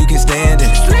coupe, you can stand it.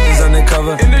 He's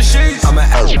undercover. I'm an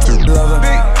absolute lover.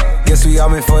 Guess we all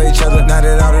meant for each other. Now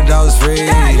that all the dogs free,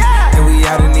 and we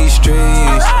out in these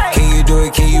streets. Can you do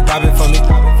it? Can you pop it for me?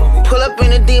 Pull up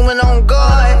in a demon on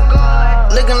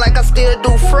guard, looking like I still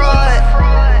do fraud.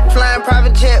 Flying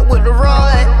private jet with the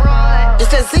rod. This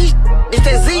that Z, this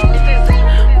that Z.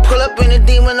 Pull up in a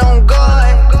demon on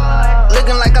guard,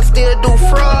 looking like I still do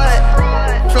fraud.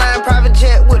 Flying private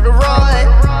jet with the rod.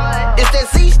 This that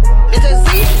Z, this that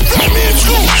Z.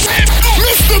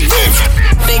 Mr. Vince.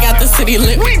 They got the city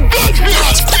lit. We got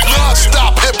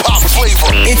non-stop hip-hop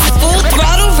flavor. It's Full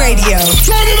Throttle Radio.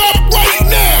 Turn it up right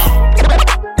now.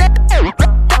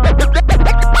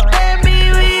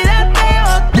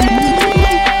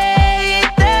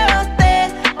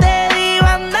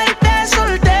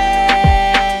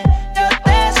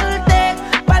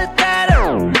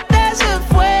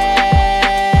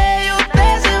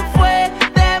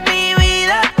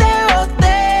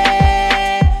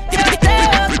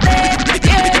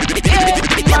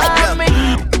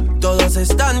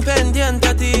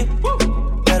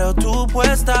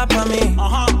 Puesta pa' mí,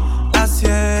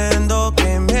 haciendo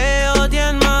que me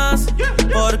odien más,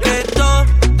 porque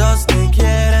todos te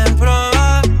quieren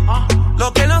probar.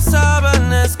 Lo que no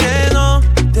saben es que no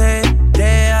te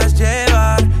dejas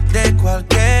llevar de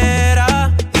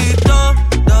cualquiera, y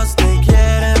todos te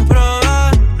quieren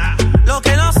probar. Lo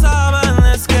que no saben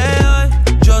es que hoy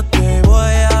yo te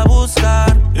voy a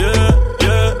buscar.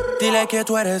 Dile que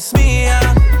tú eres mía,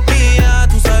 mía,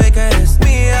 tú sabes que eres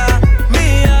mía,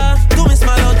 mía. Tú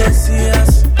misma lo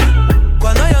decías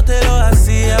cuando yo te lo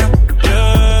hacía.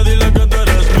 Dile que tú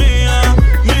eres mía,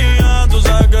 mía. Tú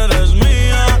sabes que eres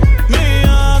mía,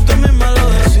 mía. Tú misma lo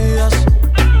decías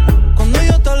cuando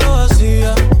yo te lo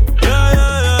hacía.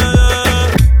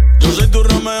 Yo soy tu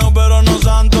Romeo pero no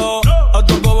santo. A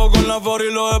tu bobo con la for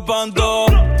y los espanto.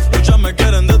 Muchas me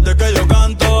quieren desde que yo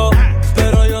canto,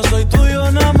 pero yo soy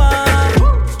tuyo nada más.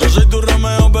 Yo soy tu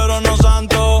Romeo pero no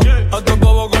santo. A tu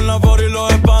bobo con la for y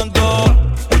los espanto.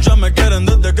 Me quieren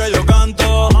desde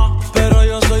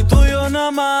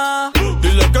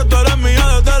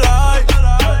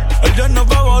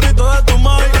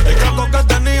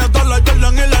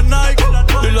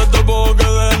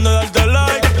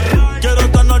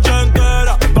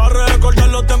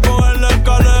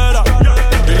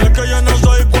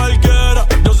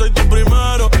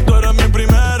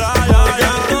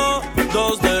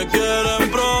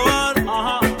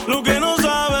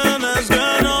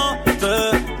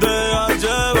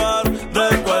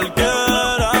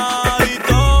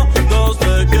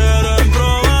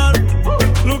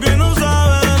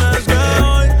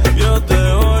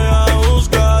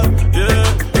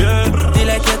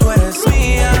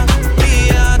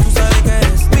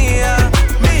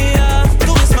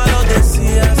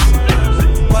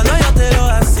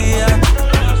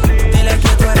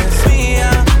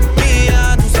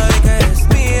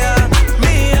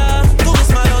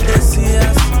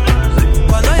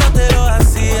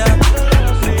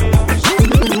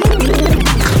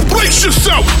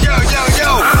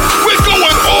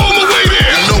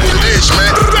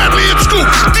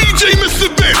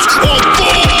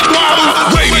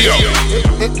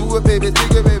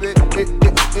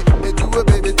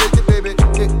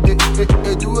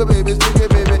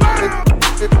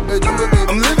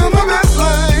I'm living my best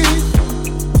life.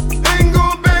 Ain't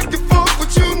going back and forth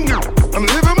with you. I'm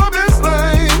living my best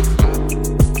life.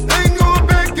 Ain't going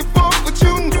back and forth with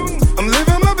you. I'm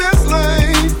living my best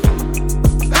life.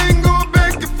 Ain't going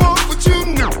back and forth with you.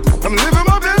 I'm living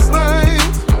my best life.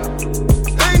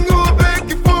 Ain't going back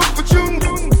and forth with you.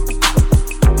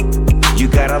 You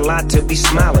got a lot to be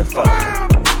smiling for.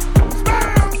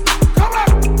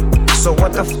 So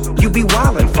what the you be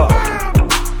wildin' for?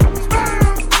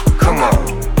 Come on,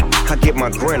 I get my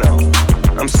grin on.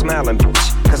 I'm smiling,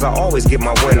 bitch, cause I always get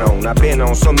my win on. I've been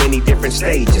on so many different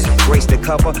stages, graced the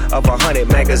cover of 100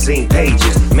 magazine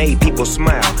pages, made people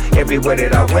smile everywhere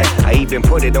that I went. I even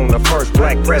put it on the first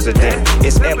black president.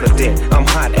 It's evident I'm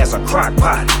hot as a crock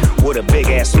pot, with a big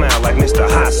ass smile like Mr.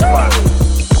 Hot Spot.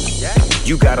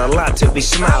 You got a lot to be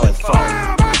smiling for.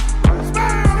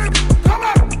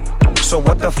 So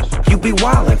what the you be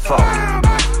wildin' for?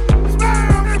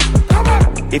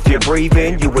 If you're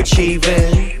breathing, you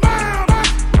achieving.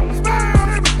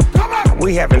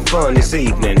 We having fun this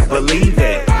evening, believe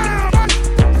it.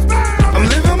 I'm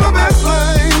living my best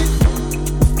life.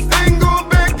 Ain't going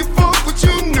back and forth with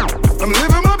you. I'm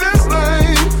living my best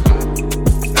life.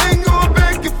 Ain't going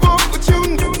back and forth with you.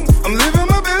 I'm living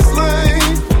my best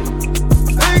life.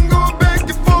 Ain't going back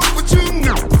and forth with you.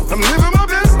 I'm living my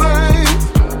best life.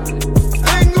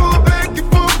 Ain't going back and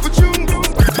forth with you.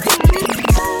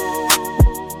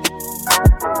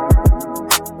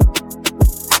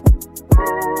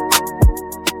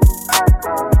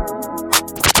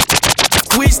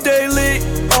 We stay lit,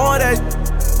 all that.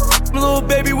 Little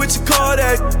baby, what you call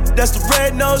that? That's the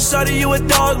red nose, shawty, you a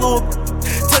dog, little.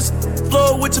 Touch the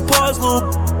floor with your paws,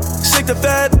 little. Shake the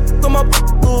fat on my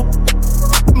little.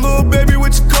 Little baby,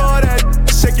 what you call that?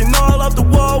 Shaking all off the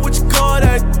wall, what you call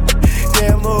that?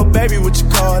 Damn, little baby, what you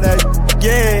call that?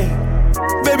 Yeah.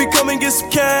 Baby, come and get some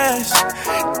cash.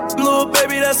 Little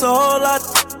baby, that's a whole lot.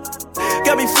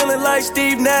 Got me feeling like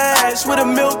Steve Nash with a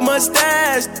milk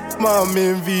mustache. Mom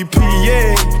MVP,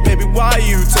 yeah. Baby, why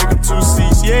you take up 2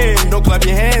 seats, yeah. Don't clap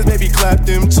your hands, baby, clap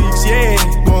them cheeks, yeah.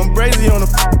 Going crazy on the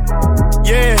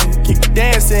yeah. Keep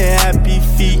dancing, happy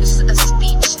feet. This is a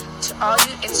speech to all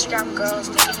you Instagram girls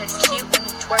thinking you're cute and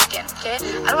twerking, okay?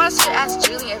 I don't want to see your ass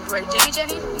Julie everywhere. Do you,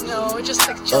 Jenny? No, we're just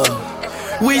like Julie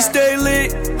everywhere. We stay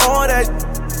lit, all that.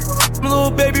 Little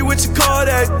baby, what you call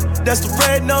that? That's the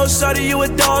red nose, shawty, you a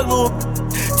dog, little.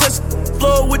 Touch the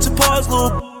floor with your paws,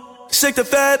 little. Shake the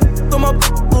fat on my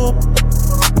little.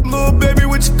 Little baby,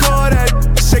 what you call that?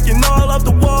 Shaking all off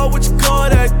the wall, what you call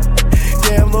that?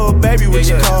 Damn, little baby, what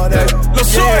you call that? Look,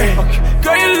 sorry.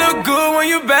 Girl, you look good when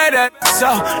you bad at so.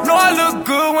 Know I look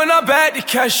good when I'm back to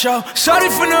cash out. Shawty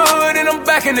from the hood and I'm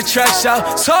back in the trash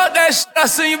out. Talk that shit, I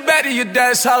send you back to your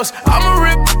dad's house. I'm a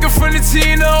real nigga from the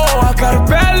Tino. I got a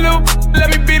bad loop,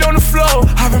 let me beat on the floor.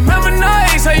 I remember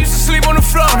nights I used to sleep on the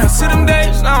floor. Now to them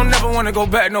days, I don't never wanna go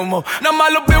back no more. Now my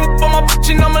little bitch on my bitch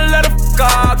and I'ma let her fuck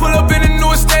off. Pull up in the new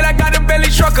estate, I got a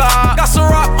belly trucker. Got some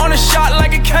rock on the shot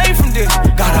like it came from this.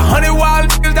 Got 100 wild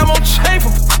niggas that won't change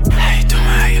from. Hey, do it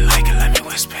how you like it, let me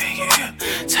whisper in your ear.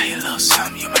 Tell you a little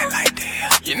something you might like to hear.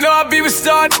 You know I be with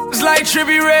star niggas like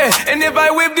Trippie Redd. And if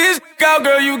I whip this out,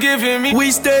 girl, you giving me.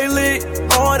 We stay lit,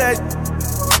 all that.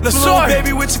 Little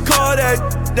baby, what you call that?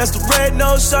 That's the red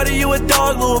nose, shawty, you a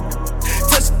dog, little.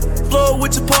 Touch the floor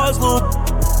with your paws, little.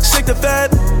 Shake the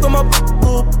fat on my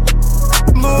little.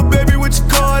 Little baby, what you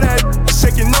call that?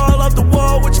 Shaking all off the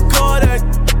wall, what you call that?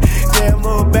 Damn,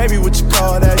 little baby, what you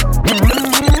call that?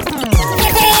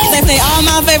 They play all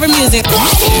my favorite music.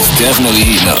 It's definitely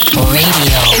heating up.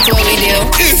 Radio. It's what we do.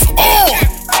 It's on.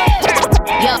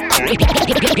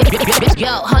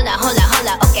 Yo, hola,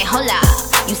 okay, hola.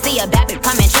 You see a bad bitch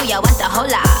coming through, yo, what's the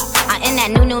hola? I'm in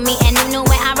that new me and new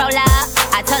when I roll up.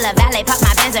 I told her valet, pop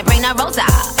my Benz and bring the rosa.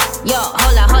 Yo,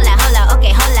 hola,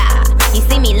 okay, hola. You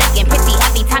see me looking pretty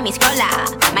every time you scroll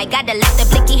up. My God, the left the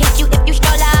blicky hit you if you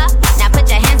stroll up. Now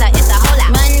put your hands up, it's a hola.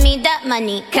 Run me the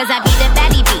money, cause I be the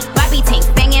baddie beat. Barbie tank,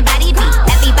 banging body beat.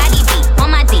 Everybody beat,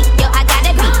 on my D. Yo, I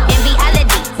gotta be in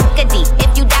reality. Fuck a D,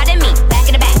 if you doubted me.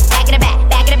 Back in the back, back in the back,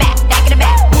 back in the back, back in the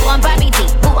back. Who on Barbie D?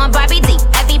 Who on Barbie D?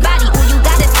 Everybody who you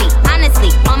gotta see.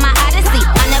 Honestly, on my odyssey,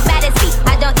 on the baddest beat.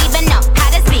 I don't even know how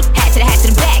to speak. Hat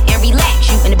to the back and relax.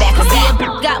 You in the back of that.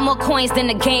 Got more coins than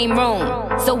the game room.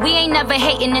 So we ain't never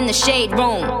hating in the shade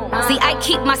room. See, I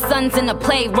keep my sons in the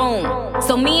playroom.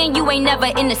 So me and you ain't never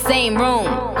in the same room.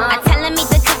 I tell him eat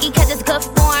the cookie cause it's good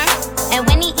for him. And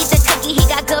when he eat the cookie, he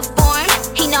got good form.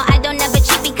 He know I don't never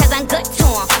cheat because I'm good to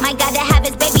him. My God, to have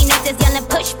his baby nurses gonna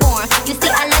push for him. You see,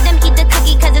 I let him eat the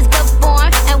cookie cause it's good for him.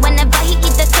 And whenever he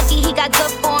eat the cookie, he got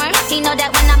good form. He know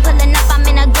that when I'm pulling up, I'm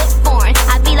in a good form.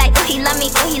 I be like, ooh, he love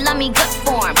me good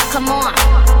form. Come on.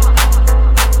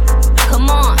 Come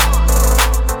on.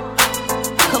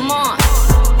 Come on.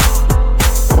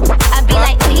 I be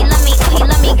like, oh, you love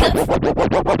me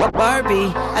good.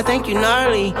 Barbie, I think you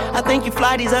gnarly. I think you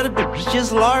fly these other bitches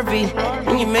just larvae.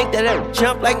 And you make that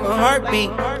jump like my heartbeat.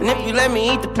 And if you let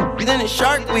me eat the poop, then it's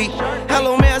Shark Week.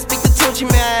 Hello, may I speak to Tunchi?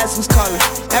 May I ask who's calling?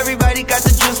 Everybody got the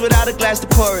juice without a glass to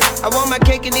pour it. I want my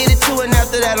cake and eat it too, and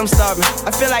after that I'm starving. I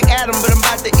feel like Adam, but I'm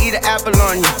about to eat an apple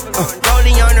on you.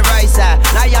 Rolling on the right side,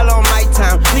 now y'all on my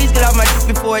time. Please get off my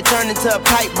dick before it turn into a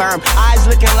pipe bomb. Eyes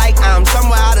looking like I'm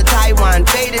somewhere out of Taiwan.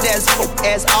 Faded as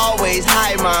always.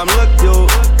 Hi, mom. Look, dude,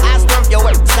 I stomp your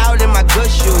ass out in my good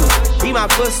shoes. Be my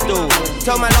footstool.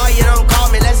 Told my lawyer don't call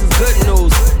me unless it's good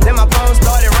news. Then my phone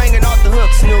started ringing off the hook,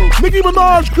 snooze. Nicki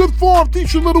Minaj, Good Form,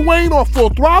 featuring Lil Wayne on Full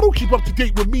Throttle. Keep up to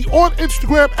date with me on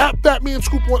Instagram, at Fatman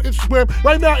Scoop on Instagram.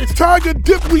 Right now, it's Tiger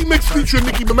Dip Remix featuring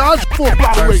Nicki Minaj, Full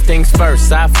Throttle. First things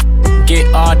first, I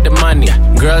get all the money.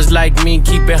 Girls like me,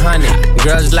 keep it honey.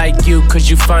 Girls like you, cause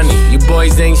you funny. You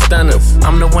boys ain't stunners.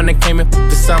 I'm the one that came in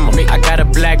the summer. I got a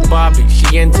black Barbie,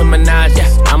 she into Minaj.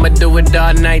 I'ma do it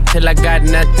all night till I got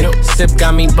nothing. Sip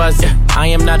got me buzzing. I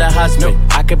am not a husband.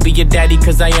 I could be your daddy,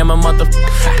 cause I am a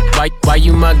motherfucker. Why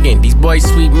you mugging? These boys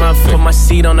sweet muffin. Put my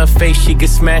seed on her face, she get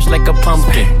smashed like a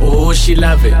pumpkin. Ooh, she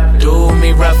love it. Do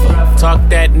me rougher. Talk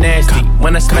that nasty.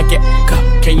 When I smack it,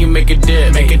 can you make a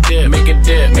dip? Make a dip, make a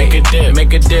dip, make a dip,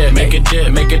 make a dip, make a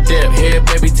dip, make a dip. Here,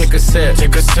 baby, take a sip,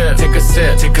 take a sip, take a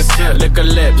sip, take a sip. Lick a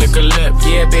lip, lick a lip.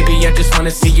 Yeah, baby, I just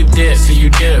wanna see you dip, see you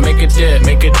dip. Make a dip,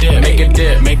 make a dip, make a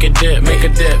dip, make a dip, make a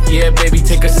dip. Yeah, baby,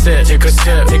 take a sip, take a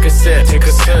sip, take a sip, take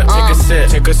a sip, take a sip,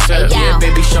 take a sip. Yeah,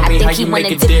 baby, show me how you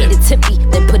make a dip. The tippy,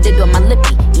 then put it on my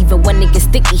lippy. Even when it gets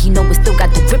sticky, he know it still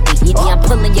got the grippy. Yeah, I'm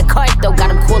pulling your card though,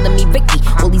 got him calling me Ricky.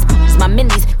 All these bitches, my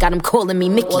minis, got him calling me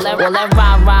Mickey. All that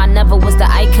rah-rah never was the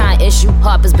icon issue.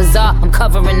 Harper's Bazaar, I'm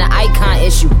covering the icon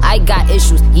issue. I got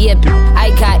issues, yeah,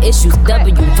 I got issues.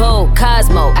 W, Vogue,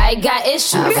 Cosmo, I got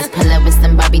issues. I was pulling with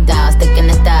some Barbie dolls, sticking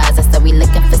the stars. I said we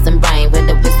looking for some brain with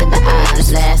the whisk of the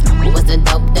eyes. Last was the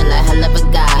dope dealer, hell of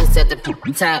a guy. He said the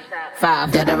top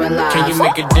 5 dead or alive. Can you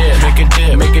make a dip, make a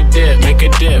dip, make a dip, make a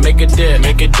dip, make a dip,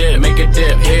 make a dip, make a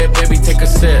dip. Here, baby, take a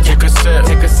sip, take a sip,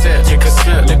 take a sip, take a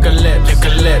sip. Lick a lip, lick a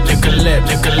lip, lick a lip,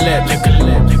 lick a lip, lick a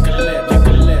lip, lick a lip, lick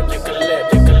a lip, lick a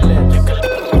lip, lick a lip, lick a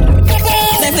lip.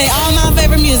 They play all my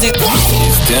favorite music.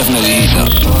 It's definitely heating up.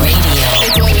 Radio.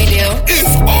 It's what we do.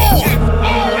 It's on.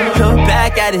 Look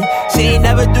back at it. She ain't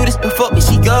never do this before, but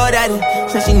she good at it.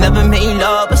 Said she never made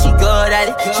love, but she good at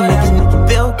it. She make this nigga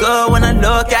feel good when I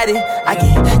look at it. I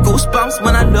get goosebumps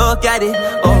when I look at it.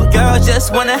 Oh, girl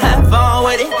just wanna have fun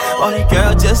with it. Oh, the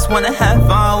girl just wanna have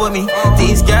fun with me.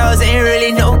 These girls ain't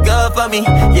really no good for me.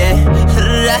 Yeah.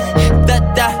 Da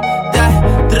da da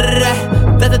da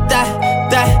da da da da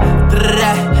da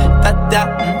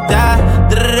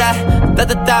da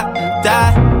da da.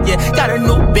 Yeah, got a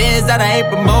new biz that I ain't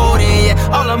promoting.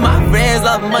 Yeah, all of my friends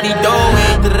love money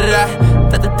doing.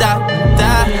 Da da da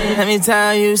da. Let me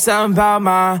tell you something about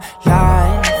my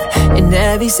life. In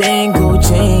every single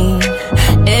chain,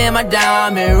 in my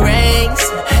diamond rings,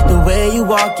 the way you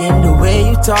walking, the way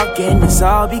you talking, it's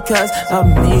all because of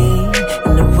me.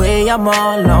 And the way I'm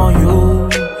all on you,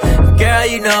 girl,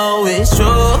 you know it's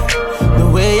true. The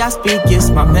way I speak, it's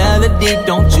my melody.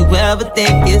 Don't you ever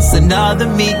think it's another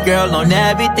me, girl, on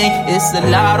everything. It's a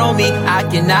lot on me, I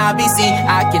cannot be seen,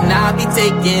 I cannot be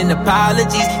taking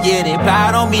apologies. Yeah, they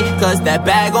proud on me, cause that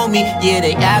bag on me. Yeah,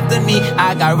 they after me,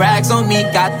 I got racks on me,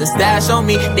 got the stash on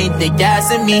me. Think they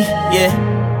gassing me, yeah.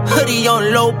 Hoodie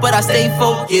on low, but I stay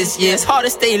focused, yeah. It's hard to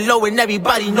stay low and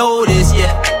everybody know this,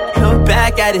 yeah. Look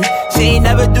back at it. She ain't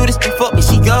never do this before, but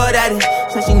she good at it.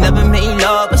 Said she never made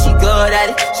love, but she good at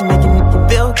it. She making me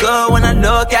feel good when I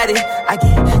look at it. I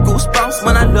get goosebumps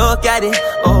when I look at it.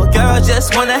 Oh, girl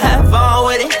just wanna have fun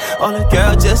with it. Oh, the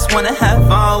girl just wanna have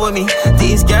fun with me.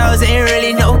 These girls ain't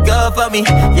really no good for me.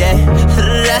 Yeah.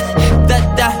 Da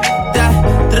da da da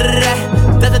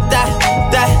da da da da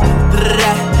da da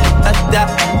da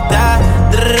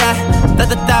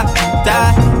da da da.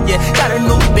 Yeah, got a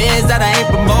new biz that I ain't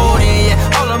promoting.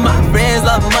 Yeah, all of my friends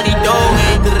love money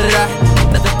doing. Da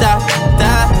da da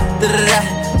da da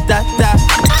da da.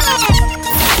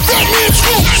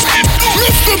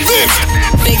 Listen to this.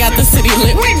 They got the city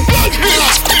lit. We got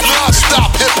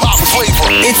non-stop hip-hop flavor.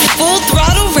 It's Full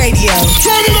Throttle Radio.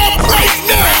 Turn it up right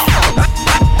now.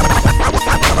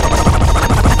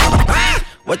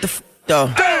 What the though?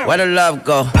 Where the love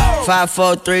go? 5,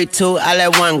 4, 3, 2, I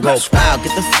let one go. Wow,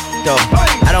 get the though.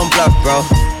 I don't bluff, bro.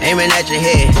 Aiming at your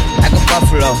head like a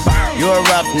buffalo. You a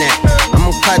roughneck, I'm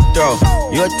a cutthroat.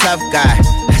 You a tough guy.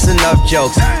 That's enough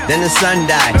jokes. Then the sun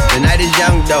died. The night is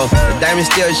young though. The diamonds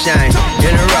still shine.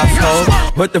 In a rough hole.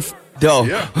 What the though?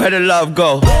 Where the love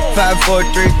go? 5, 4,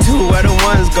 3, 2. Where the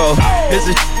ones go? It's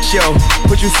a show.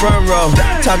 Put you front row.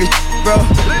 Talking bro.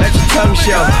 Let your tongue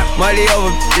show. Money over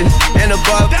and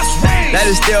above. That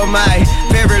is still my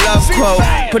favorite love quote.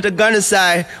 Put the gun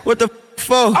aside. What the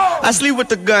for? I sleep with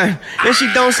the gun and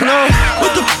she don't snow.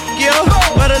 What the yo?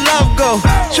 Where the love go?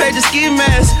 Trade the ski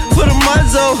mask for the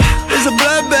muzzle. It's a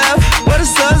bloodbath. Where the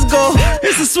suns go?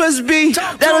 It's a Swiss beat.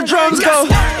 That the drums go.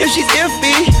 If she's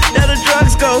iffy, that the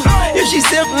drugs go. If she's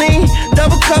simply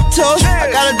double cup toast,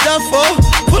 I got a duffel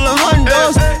full of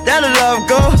hundos. That the love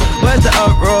go. Where's the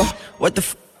uproar? What the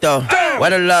though?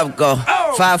 Where the love go?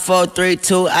 5, 4, 3,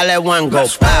 2. I let one go.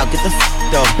 Wow, get the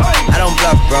though. I don't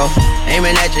bluff, bro.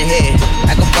 Aiming at your head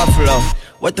like a buffalo.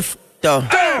 What the though?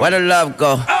 Where the love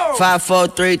go? 5, 4,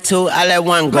 3, 2. I let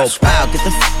one go. Wow, get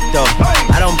the though.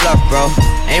 I don't bluff, bro.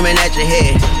 Aiming at your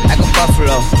head like a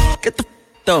buffalo. Get the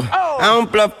though. I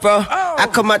don't bluff, bro. I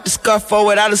come out the scuffle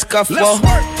without a scuffle.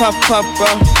 Puff, puff, bro.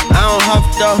 I don't huff,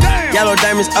 though. Yellow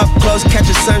diamonds up close, catch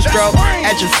a sunstroke.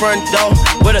 At your front door,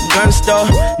 with a gun store.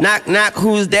 Knock, knock,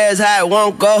 who's there's how it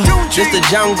won't go. Just the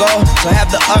jungle, so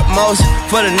have the utmost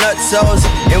for the nutsos.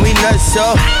 And we nuts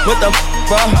so, what the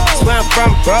bro? Where I'm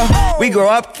from, bro. We grow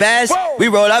up fast, we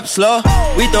roll up slow.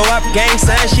 We throw up gang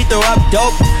signs, she throw up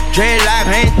dope. Dreadlock,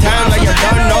 hang time like you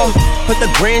don't know. Put the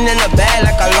green in the bag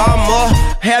like a lawnmower.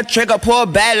 Hair trigger, pull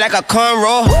back like a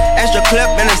cornrow. Extra clip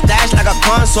in the stash like a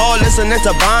console. Listening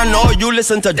to Bono, you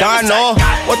listen to Dono.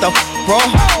 What the bro?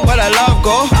 Where the love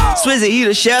go? Swizzy, he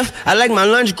the chef, I like my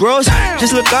lunch gross.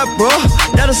 Just look up, bro,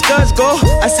 there the scuds go.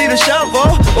 I see the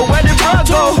shovel, but where did bro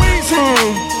go?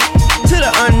 To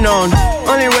the unknown.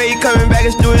 Only way he coming back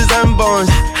is through his unborns.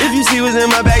 If you see what's in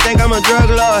my bag, think I'm a drug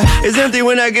lord. It's empty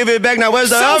when I give it back, now where's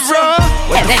the uproar?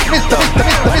 What the f*** though?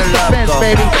 Where the love go?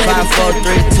 5, 4,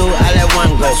 3, 2, I let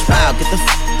one go. Wow, get the f***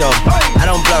 though. I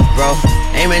don't bluff, bro.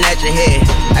 Aiming at your head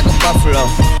like a buffalo.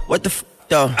 What the f***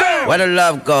 though? Where the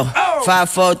love go? 5,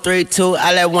 4, 3, 2,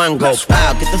 I let one go.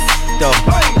 Wow, get the f*** though.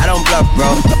 I don't bluff,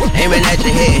 bro. Aiming at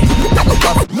your head like a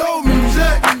buffalo. No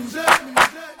music.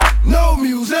 No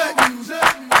music.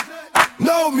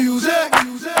 No music.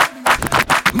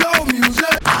 No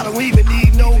music. I don't even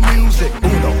need no music.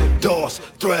 Uno, dos,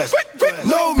 tres.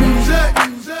 No music.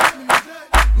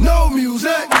 No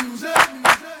music.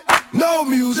 No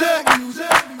music.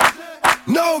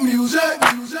 No music.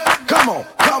 Come on,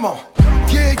 come on.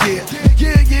 Yeah, yeah,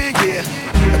 yeah, yeah,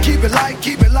 yeah. Keep it light,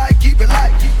 keep it light, keep it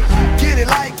light. Get it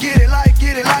light, get it light,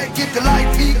 get it light. Get the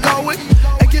light beat going.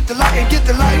 And get the light, and get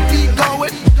the light beat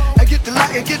going. Get the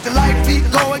light and get the light beat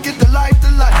going, get the light,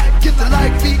 get the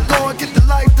light beat going, get the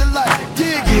light,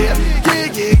 yeah, yeah,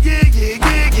 yeah, yeah, yeah,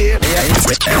 yeah,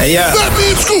 yeah, yeah. That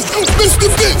means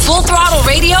Mr. Full Throttle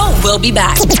Radio will be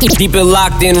back. Keep it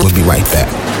locked in. We'll be right back.